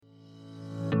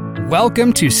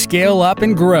Welcome to Scale Up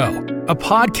and Grow, a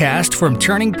podcast from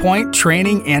Turning Point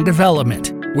Training and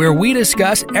Development, where we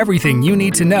discuss everything you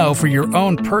need to know for your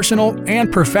own personal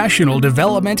and professional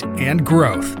development and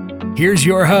growth. Here's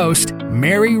your host,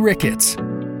 Mary Ricketts.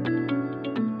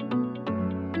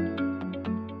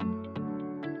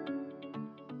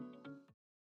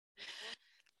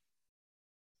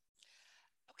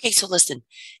 Okay, so listen,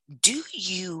 do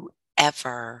you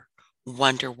ever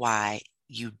wonder why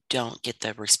you don't get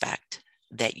the respect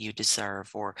that you deserve,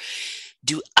 or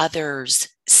do others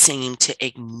seem to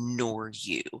ignore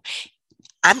you?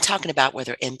 I'm talking about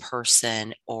whether in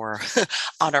person or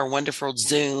on our wonderful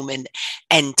Zoom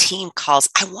and team calls.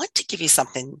 I want to give you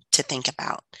something to think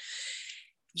about.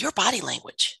 Your body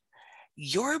language.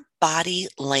 Your body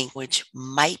language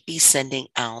might be sending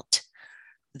out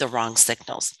the wrong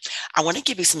signals. I want to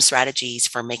give you some strategies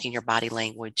for making your body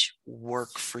language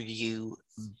work for you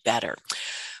better.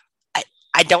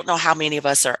 I don't know how many of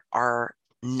us are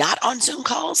not on Zoom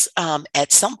calls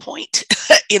at some point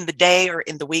in the day or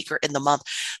in the week or in the month,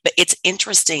 but it's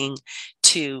interesting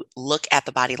to look at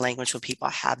the body language when people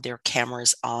have their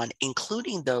cameras on,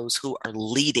 including those who are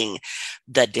leading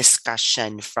the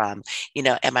discussion from,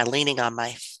 am I leaning on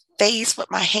my face with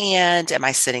my hand? Am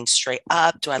I sitting straight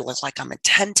up? Do I look like I'm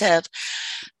attentive?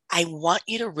 I want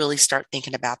you to really start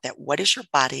thinking about that. What is your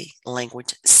body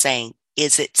language saying?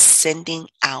 Is it sending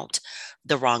out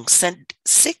the wrong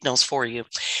signals for you?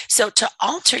 So to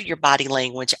alter your body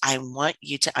language, I want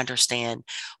you to understand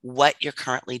what you're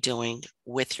currently doing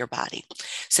with your body.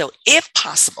 So if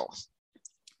possible,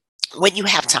 when you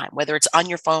have time, whether it's on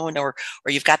your phone or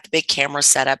you've got the big camera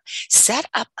set up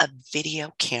a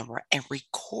video camera and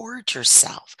record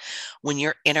yourself when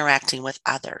you're interacting with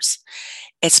others,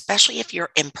 especially if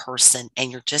you're in person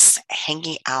and you're just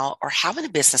hanging out or having a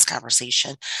business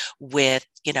conversation with,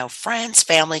 friends,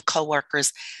 family,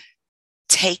 coworkers.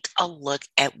 Take a look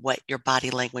at what your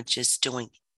body language is doing.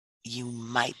 You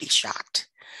might be shocked.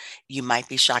 You might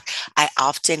be shocked. I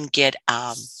often get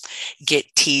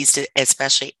teased,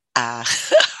 especially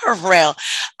around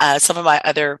some of my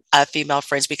other female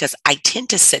friends, because I tend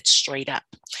to sit straight up.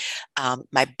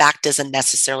 My back doesn't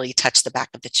necessarily touch the back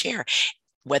of the chair.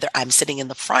 Whether I'm sitting in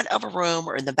the front of a room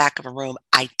or in the back of a room,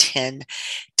 I tend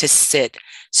to sit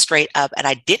straight up. And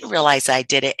I didn't realize I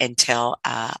did it until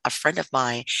a friend of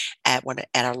mine at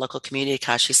our local community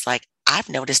college, she's like, I've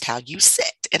noticed how you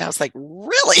sit. And I was like,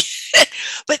 really?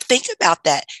 But think about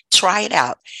that. Try it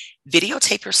out.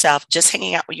 Videotape yourself just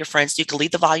hanging out with your friends. You can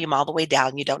leave the volume all the way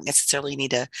down. You don't necessarily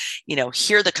need to,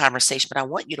 hear the conversation, but I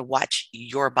want you to watch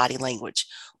your body language.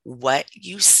 What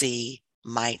you see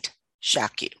might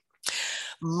shock you.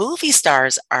 Movie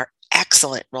stars are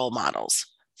excellent role models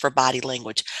for body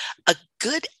language. A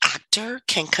good actor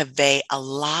can convey a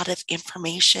lot of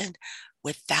information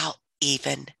without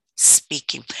even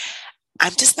speaking.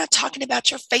 I'm just not talking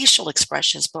about your facial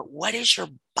expressions, but what is your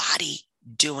body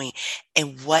doing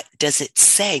and what does it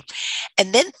say?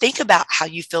 And then think about how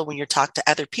you feel when you're talking to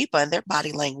other people and their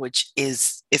body language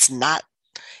is not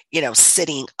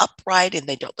sitting upright and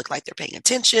they don't look like they're paying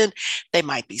attention. They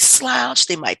might be slouched.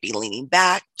 They might be leaning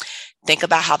back. Think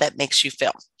about how that makes you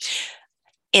feel.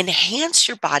 Enhance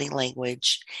your body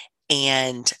language.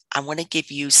 And I want to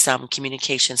give you some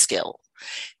communication skill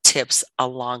tips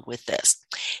along with this.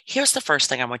 Here's the first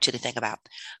thing I want you to think about.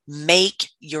 Make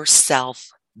yourself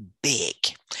big.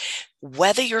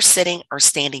 Whether you're sitting or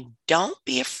standing, don't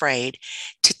be afraid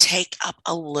to take up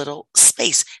a little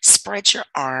space. Spread your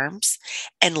arms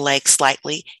and legs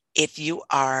slightly. If you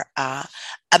are a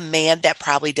man, that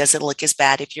probably doesn't look as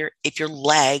bad if your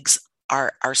legs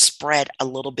are spread a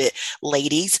little bit.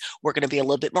 Ladies, we're going to be a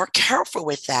little bit more careful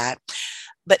with that.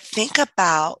 But think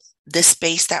about the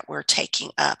space that we're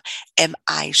taking up. Am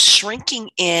I shrinking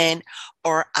in,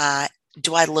 or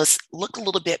do I look a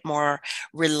little bit more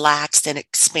relaxed and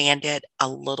expanded a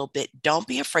little bit? Don't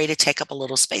be afraid to take up a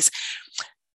little space.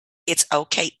 It's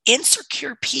okay.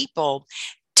 Insecure people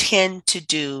tend to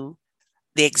do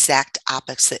the exact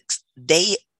opposite.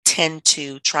 They tend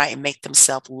to try and make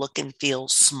themselves look and feel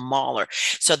smaller.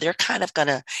 So they're kind of going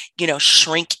to,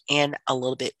 shrink in a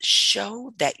little bit.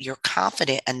 Show that you're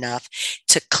confident enough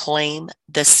to claim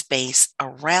the space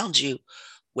around you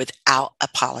without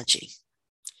apology.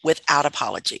 Without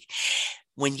apology.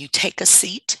 When you take a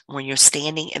seat, when you're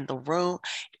standing in the room,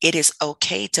 it is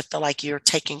okay to feel like you're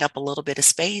taking up a little bit of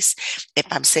space. If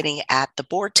I'm sitting at the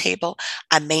board table,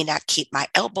 I may not keep my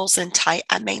elbows in tight.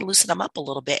 I may loosen them up a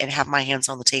little bit and have my hands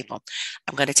on the table.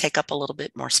 I'm going to take up a little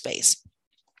bit more space.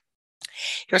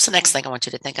 Here's the next thing I want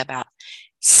you to think about.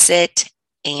 Sit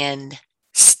and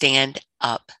stand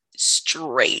up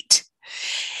straight.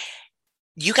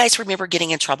 You guys remember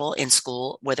getting in trouble in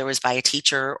school, whether it was by a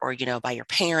teacher or, by your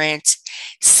parents?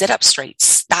 Sit up straight,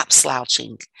 stop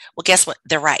slouching. Well, guess what?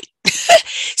 They're right.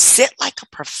 Sit like a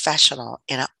professional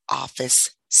in an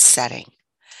office setting.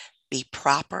 Be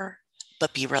proper,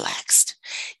 but be relaxed.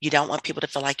 You don't want people to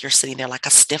feel like you're sitting there like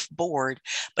a stiff board,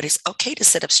 but it's okay to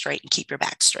sit up straight and keep your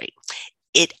back straight.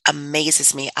 It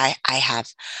amazes me. I have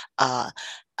uh,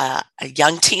 a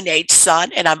young teenage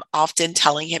son, and I'm often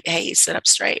telling him, "Hey, sit up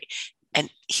straight." And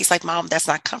he's like, "Mom, that's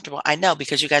not comfortable." I know,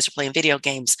 because you guys are playing video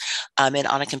games and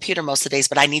on a computer most of the days,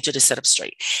 but I need you to sit up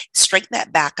straight. Straighten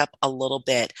that back up a little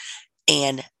bit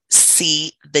and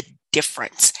see the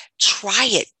difference. Try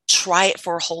it. Try it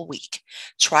for a whole week.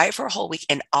 Try it for a whole week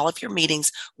in all of your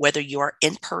meetings, whether you are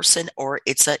in person or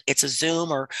it's a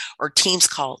Zoom or Teams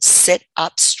call. Sit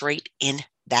up straight in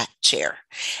that chair.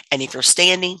 And if you're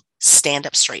standing, stand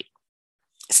up straight.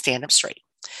 Stand up straight.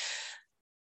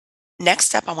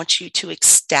 Next up, I want you to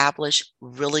establish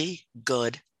really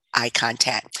good eye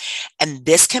contact. And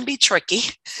this can be tricky.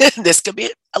 This can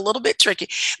be a little bit tricky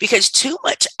because too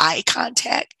much eye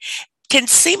contact can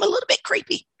seem a little bit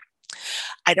creepy.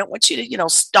 I don't want you to,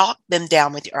 stalk them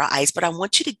down with your eyes, but I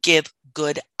want you to give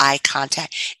good eye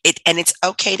contact. And it's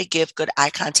okay to give good eye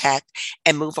contact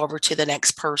and move over to the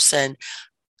next person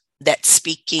that's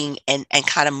speaking and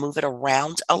kind of move it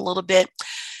around a little bit.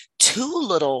 Too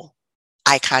little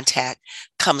eye contact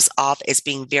comes off as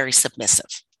being very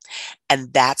submissive.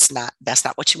 And that's not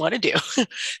what you want to do.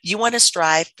 You want to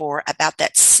strive for about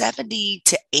that 70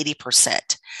 to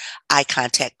 80% eye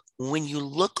contact. When you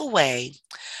look away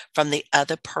from the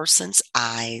other person's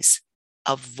eyes,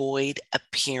 avoid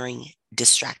appearing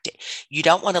distracted. You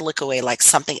don't want to look away like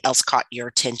something else caught your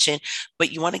attention,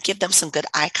 but you want to give them some good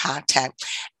eye contact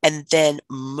and then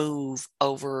move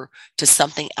over to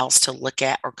something else to look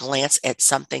at or glance at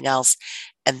something else.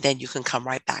 And then you can come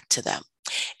right back to them.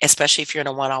 Especially if you're in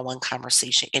a one-on-one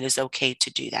conversation, it is okay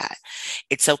to do that.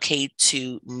 It's okay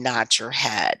to nod your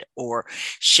head or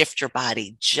shift your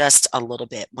body just a little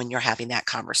bit when you're having that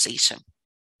conversation.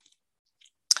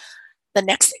 The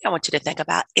next thing I want you to think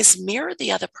about is mirror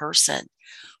the other person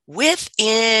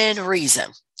within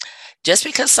reason. Just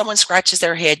because someone scratches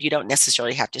their head, you don't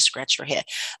necessarily have to scratch your head,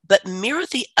 but mirror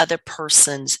the other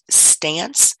person's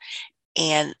stance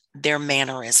and their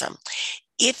mannerism.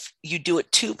 If you do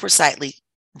it too precisely,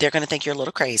 they're going to think you're a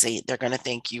little crazy. They're going to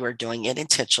think you are doing it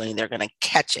intentionally. They're going to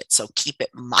catch it. So keep it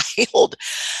mild,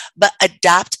 but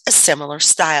adopt a similar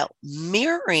style.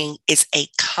 Mirroring is a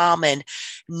common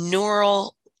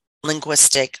neural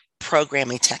linguistic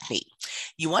programming technique.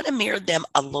 You want to mirror them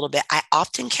a little bit. I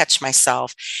often catch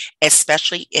myself,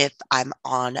 especially if I'm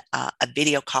on a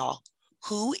video call,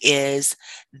 who is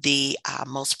the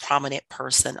most prominent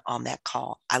person on that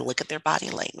call. I look at their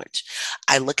body language.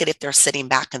 I look at if they're sitting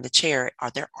back in the chair. Are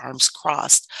their arms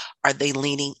crossed? Are they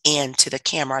leaning into the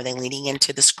camera? Are they leaning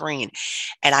into the screen?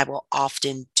 And I will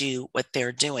often do what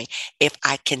they're doing. If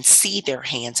I can see their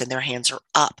hands and their hands are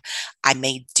up, I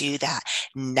may do that,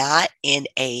 not in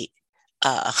a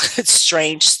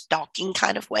strange stalking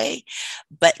kind of way,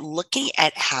 but looking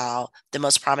at how the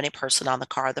most prominent person on the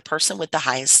call, the person with the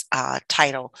highest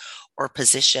title or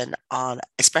position on,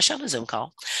 especially on a Zoom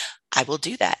call, I will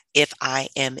do that. If I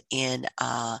am in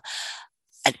an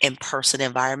in-person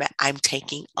environment, I'm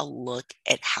taking a look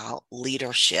at how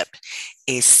leadership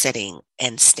is sitting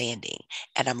and standing,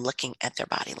 and I'm looking at their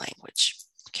body language.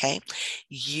 Okay.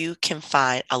 You can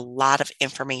find a lot of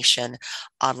information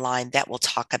online that will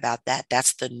talk about that.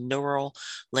 That's the neural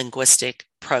linguistic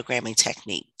programming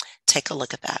technique. Take a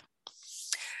look at that.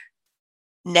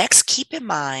 Next, keep in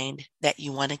mind that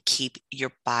you want to keep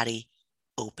your body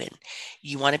open.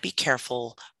 You want to be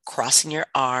careful crossing your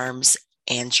arms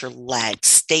and your legs.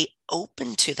 Stay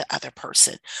open to the other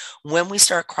person. When we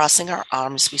start crossing our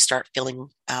arms, we start feeling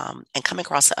and coming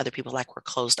across to other people like we're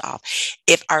closed off.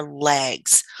 If our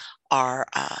legs are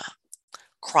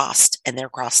crossed and they're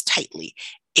crossed tightly,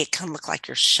 it can look like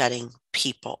you're shutting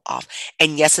people off.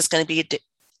 And yes, it's going to be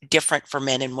different for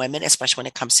men and women, especially when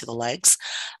it comes to the legs.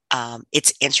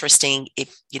 It's interesting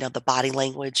if, the body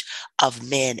language of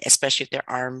men, especially if their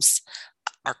arms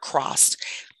are crossed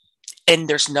and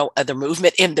there's no other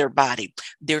movement in their body,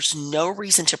 there's no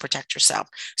reason to protect yourself.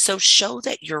 So show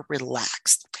that you're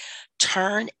relaxed.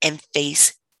 Turn and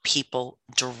face people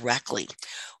directly.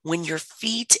 When your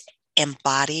feet and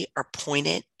body are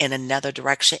pointed in another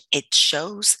direction, it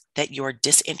shows that you're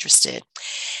disinterested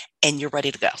and you're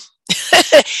ready to go.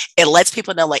 It lets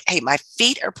people know, like, hey, my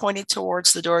feet are pointed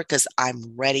towards the door because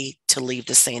I'm ready to leave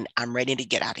the scene. I'm ready to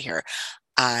get out of here.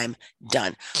 I'm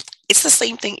done. It's the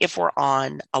same thing if we're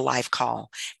on a live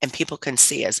call and people can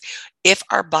see us. If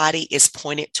our body is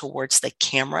pointed towards the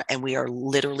camera and we are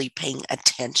literally paying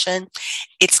attention,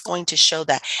 it's going to show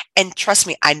that. And trust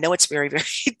me, I know it's very, very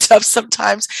tough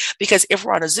sometimes because if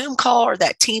we're on a Zoom call or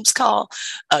that Teams call,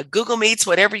 Google Meets,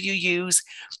 whatever you use,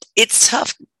 it's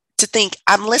tough to think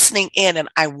I'm listening in and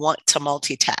I want to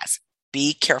multitask.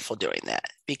 Be careful doing that.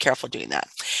 Be careful doing that.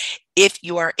 If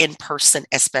you are in person,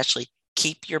 especially,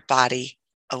 keep your body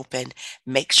open.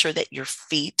 Make sure that your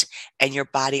feet and your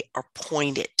body are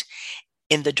pointed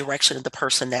in the direction of the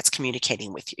person that's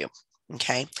communicating with you.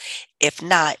 Okay. If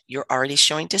not, you're already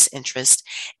showing disinterest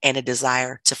and a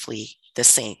desire to flee the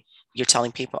scene. You're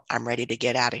telling people, I'm ready to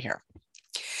get out of here.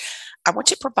 I want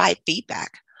you to provide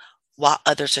feedback while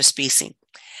others are speaking.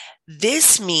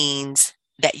 This means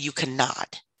that you can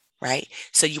nod, right?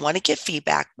 So you want to get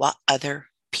feedback while other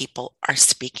people are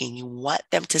speaking. You want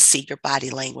them to see your body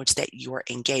language that you are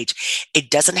engaged. It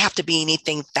doesn't have to be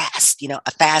anything fast.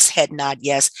 A fast head nod,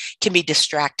 yes, can be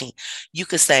distracting. You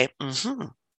could say,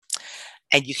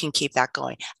 and you can keep that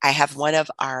going. I have one of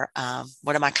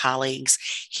my colleagues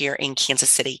here in Kansas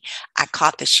City. I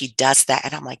caught that she does that,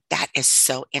 and I'm like, that is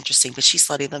so interesting. But she's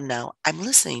letting them know, I'm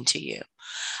listening to you.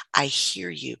 I hear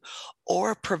you,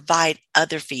 or provide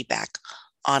other feedback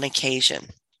on occasion.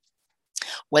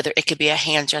 Whether it could be a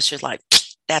hand gesture like,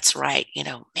 that's right,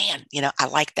 man, I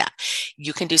like that.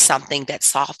 You can do something that's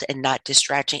soft and not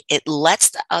distracting. It lets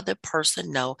the other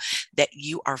person know that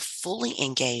you are fully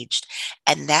engaged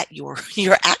and that you're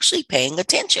actually paying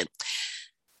attention.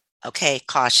 Okay,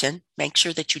 caution, make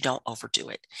sure that you don't overdo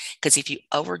it. Because if you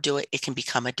overdo it, it can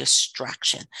become a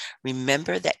distraction.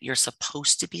 Remember that you're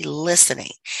supposed to be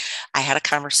listening. I had a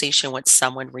conversation with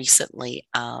someone recently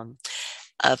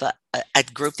of a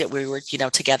group that we were,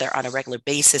 together on a regular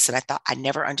basis. And I thought I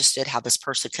never understood how this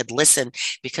person could listen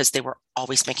because they were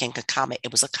always making a comment.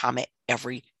 It was a comment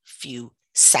every few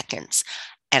seconds.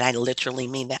 And I literally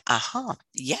mean that,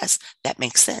 yes, that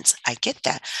makes sense. I get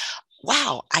that.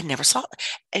 Wow, I never saw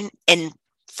it. And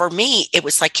for me, it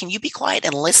was like, can you be quiet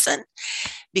and listen?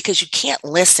 Because you can't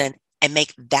listen and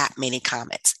make that many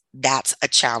comments. That's a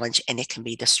challenge and it can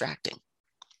be distracting.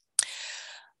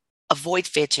 Avoid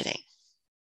fidgeting.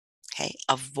 Okay,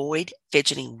 avoid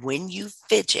fidgeting. When you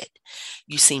fidget,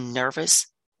 you seem nervous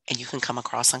and you can come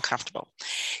across uncomfortable.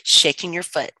 Shaking your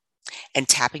foot and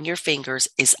tapping your fingers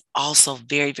is also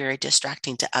very, very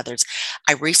distracting to others.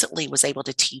 I recently was able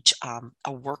to teach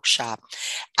a workshop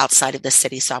outside of the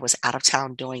city, so I was out of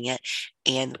town doing it.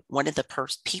 And one of the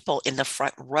people in the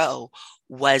front row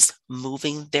was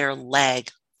moving their leg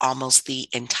almost the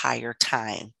entire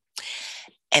time,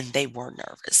 and they were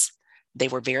nervous. They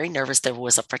were very nervous. There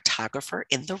was a photographer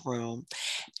in the room,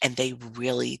 and they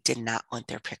really did not want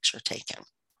their picture taken.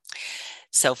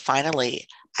 So finally,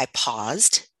 I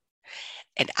paused,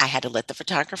 and I had to let the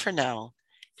photographer know,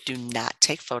 do not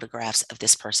take photographs of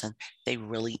this person. They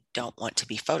really don't want to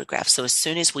be photographed. So as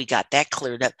soon as we got that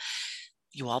cleared up,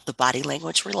 the body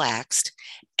language relaxed,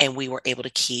 and we were able to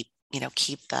keep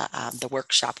the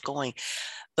workshop going.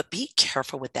 But be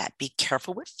careful with that. Be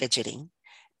careful with fidgeting.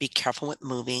 Be careful with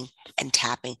moving and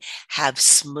tapping. Have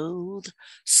smooth,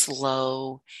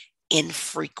 slow,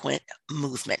 infrequent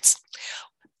movements.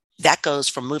 That goes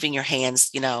from moving your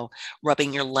hands,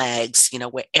 rubbing your legs,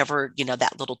 wherever,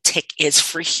 that little tick is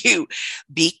for you.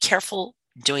 Be careful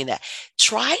doing that.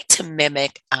 Try to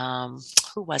mimic,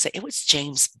 who was it? It was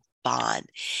James Bond.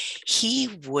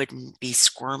 He wouldn't be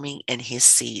squirming in his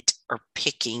seat or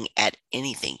picking at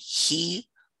anything. He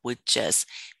would just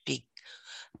be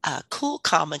cool,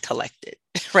 calm, and collected,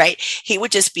 right? He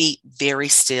would just be very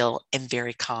still and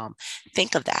very calm.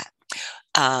 Think of that.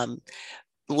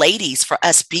 Ladies, for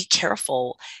us, be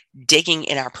careful digging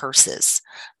in our purses.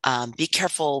 Be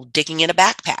careful digging in a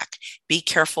backpack. Be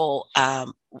careful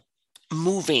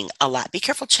moving a lot. Be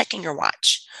careful checking your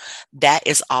watch. That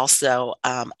is also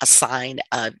a sign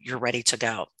of you're ready to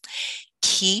go.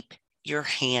 Keep your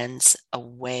hands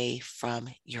away from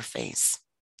your face.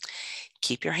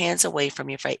 Keep your hands away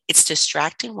from your face. It's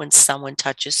distracting when someone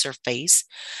touches your face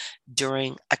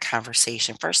during a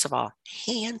conversation. First of all,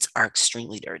 hands are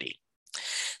extremely dirty.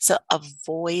 So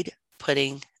avoid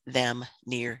putting them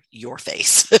near your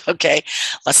face. Okay.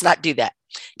 Let's not do that.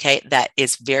 Okay. That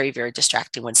is very, very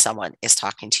distracting when someone is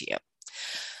talking to you.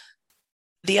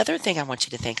 The other thing I want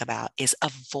you to think about is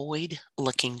avoid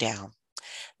looking down.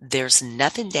 There's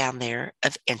nothing down there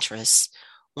of interest.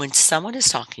 When someone is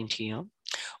talking to you,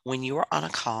 when you are on a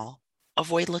call,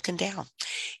 avoid looking down.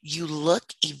 You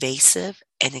look evasive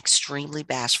and extremely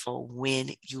bashful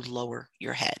when you lower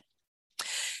your head.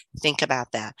 Think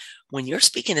about that. When you're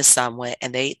speaking to someone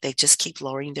and they just keep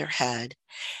lowering their head,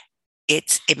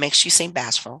 it makes you seem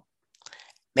bashful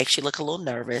makes you look a little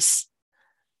nervous,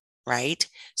 right?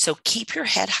 So keep your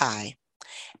head high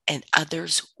and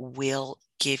others will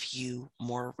give you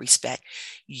more respect.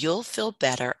 You'll feel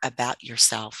better about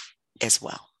yourself as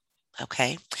well.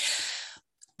 Okay.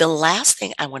 The last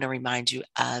thing I want to remind you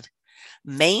of,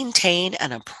 maintain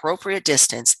an appropriate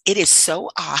distance. It is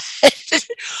so odd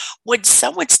when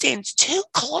someone stands too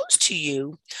close to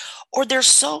you or they're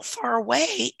so far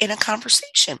away in a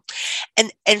conversation.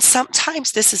 And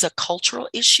sometimes this is a cultural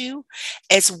issue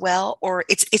as well, or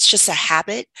it's just a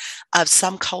habit of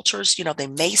some cultures. They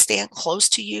may stand close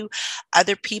to you.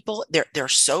 Other people, they're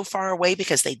so far away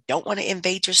because they don't want to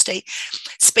invade your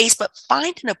space, but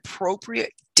find an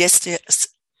appropriate distance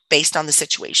based on the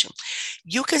situation.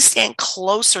 You can stand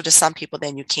closer to some people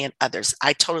than you can others.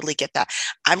 I totally get that.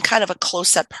 I'm kind of a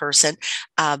close-up person,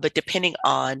 but depending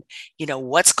on,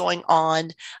 what's going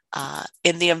on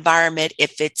in the environment,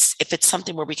 if it's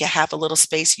something where we can have a little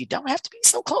space, you don't have to be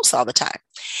so close all the time.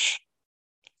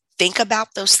 Think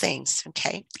about those things,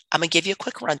 okay? I'm going to give you a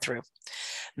quick run through.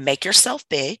 Make yourself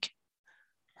big,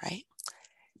 right?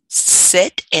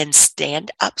 Sit and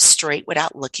stand up straight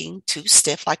without looking too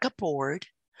stiff like a board.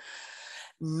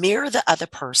 Mirror the other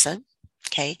person,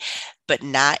 okay, but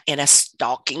not in a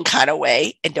stalking kind of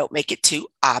way, and don't make it too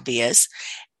obvious.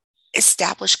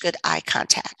 Establish good eye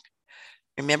contact.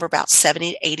 Remember, about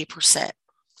 70 to 80%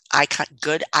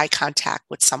 good eye contact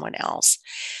with someone else.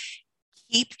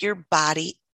 Keep your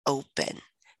body open.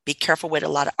 Be careful with a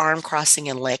lot of arm crossing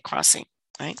and leg crossing,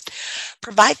 right?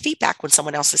 Provide feedback when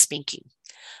someone else is speaking.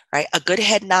 Right? A good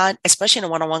head nod, especially in a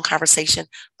one-on-one conversation,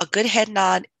 a good head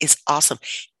nod is awesome.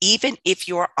 Even if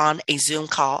you're on a Zoom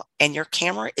call and your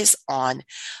camera is on,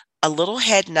 a little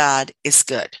head nod is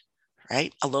good,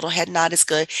 right? A little head nod is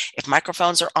good. If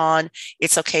microphones are on,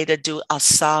 it's okay to do a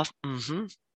soft,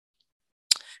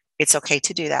 It's okay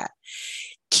to do that.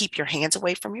 Keep your hands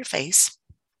away from your face,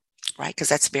 right? Because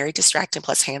that's very distracting.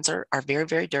 Plus, hands are very,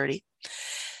 very dirty.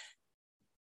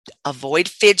 Avoid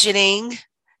fidgeting.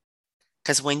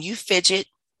 Because when you fidget,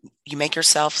 you make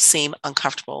yourself seem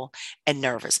uncomfortable and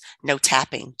nervous. No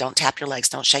tapping. Don't tap your legs.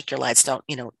 Don't shake your legs.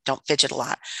 Don't fidget a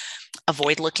lot.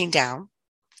 Avoid looking down.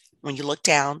 When you look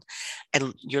down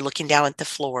and you're looking down at the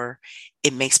floor,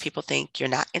 it makes people think you're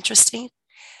not interesting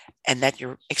and that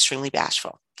you're extremely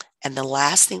bashful. And the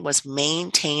last thing was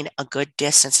maintain a good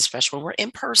distance, especially when we're in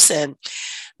person.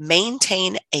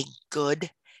 Maintain a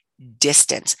good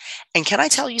distance. And can I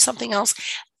tell you something else?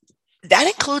 That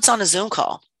includes on a Zoom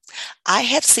call. I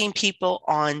have seen people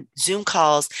on Zoom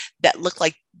calls that look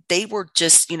like they were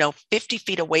just, 50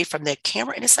 feet away from their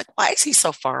camera. And it's like, why is he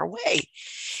so far away?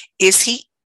 Is he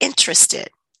interested?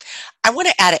 I want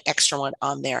to add an extra one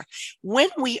on there. When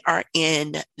we are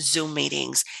in Zoom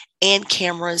meetings and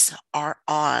cameras are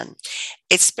on,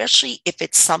 especially if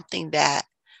it's something that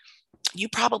you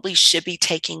probably should be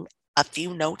taking a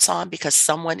few notes on because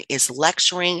someone is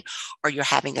lecturing or you're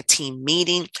having a team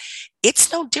meeting,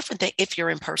 it's no different than if you're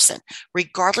in person,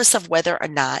 regardless of whether or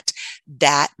not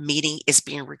that meeting is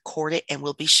being recorded and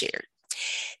will be shared.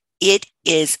 It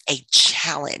is a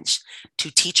challenge to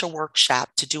teach a workshop,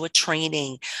 to do a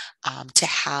training, to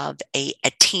have a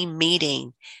team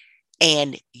meeting,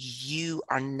 and you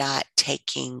are not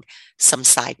taking some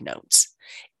side notes.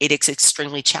 It is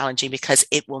extremely challenging because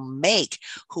it will make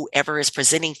whoever is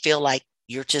presenting feel like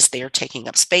you're just there taking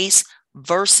up space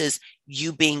versus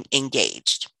you being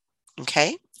engaged.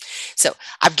 Okay. So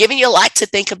I've given you a lot to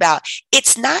think about.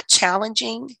 It's not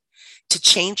challenging to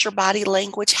change your body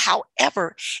language.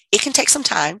 However, it can take some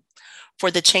time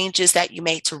for the changes that you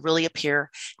make to really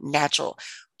appear natural.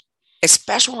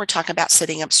 Especially when we're talking about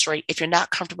sitting up straight, if you're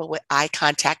not comfortable with eye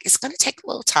contact, it's going to take a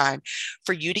little time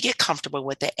for you to get comfortable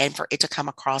with it and for it to come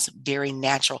across very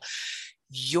natural.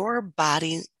 Your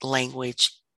body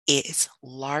language is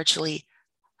largely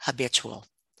habitual,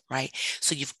 right?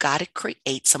 So you've got to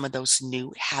create some of those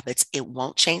new habits. It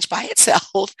won't change by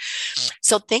itself.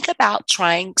 So think about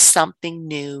trying something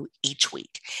new each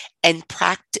week and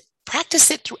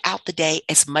practice it throughout the day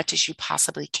as much as you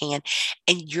possibly can.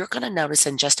 And you're going to notice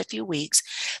in just a few weeks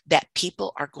that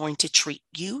people are going to treat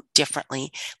you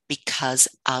differently because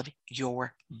of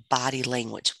your body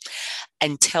language.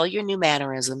 Until your new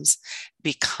mannerisms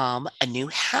become a new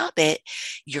habit,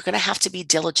 you're going to have to be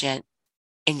diligent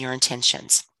in your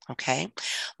intentions. Okay.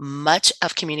 Much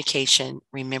of communication,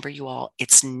 remember you all,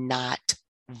 it's not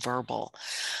verbal.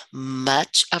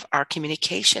 Much of our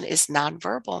communication is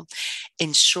nonverbal.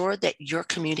 Ensure that you're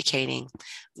communicating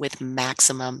with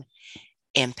maximum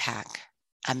impact.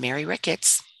 I'm Mary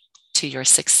Ricketts, to your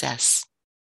success.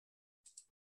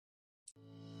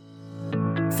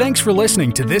 Thanks for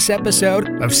listening to this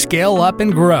episode of Scale Up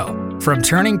and Grow. from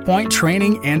Turning Point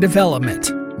Training and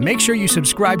Development. Make sure you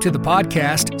subscribe to the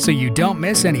podcast so you don't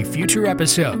miss any future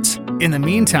episodes. In the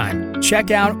meantime,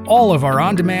 check out all of our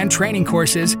on-demand training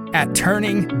courses at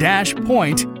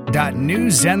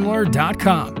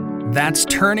turning-point.newzenler.com. That's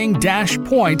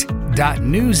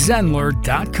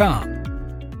turning-point.newzenler.com.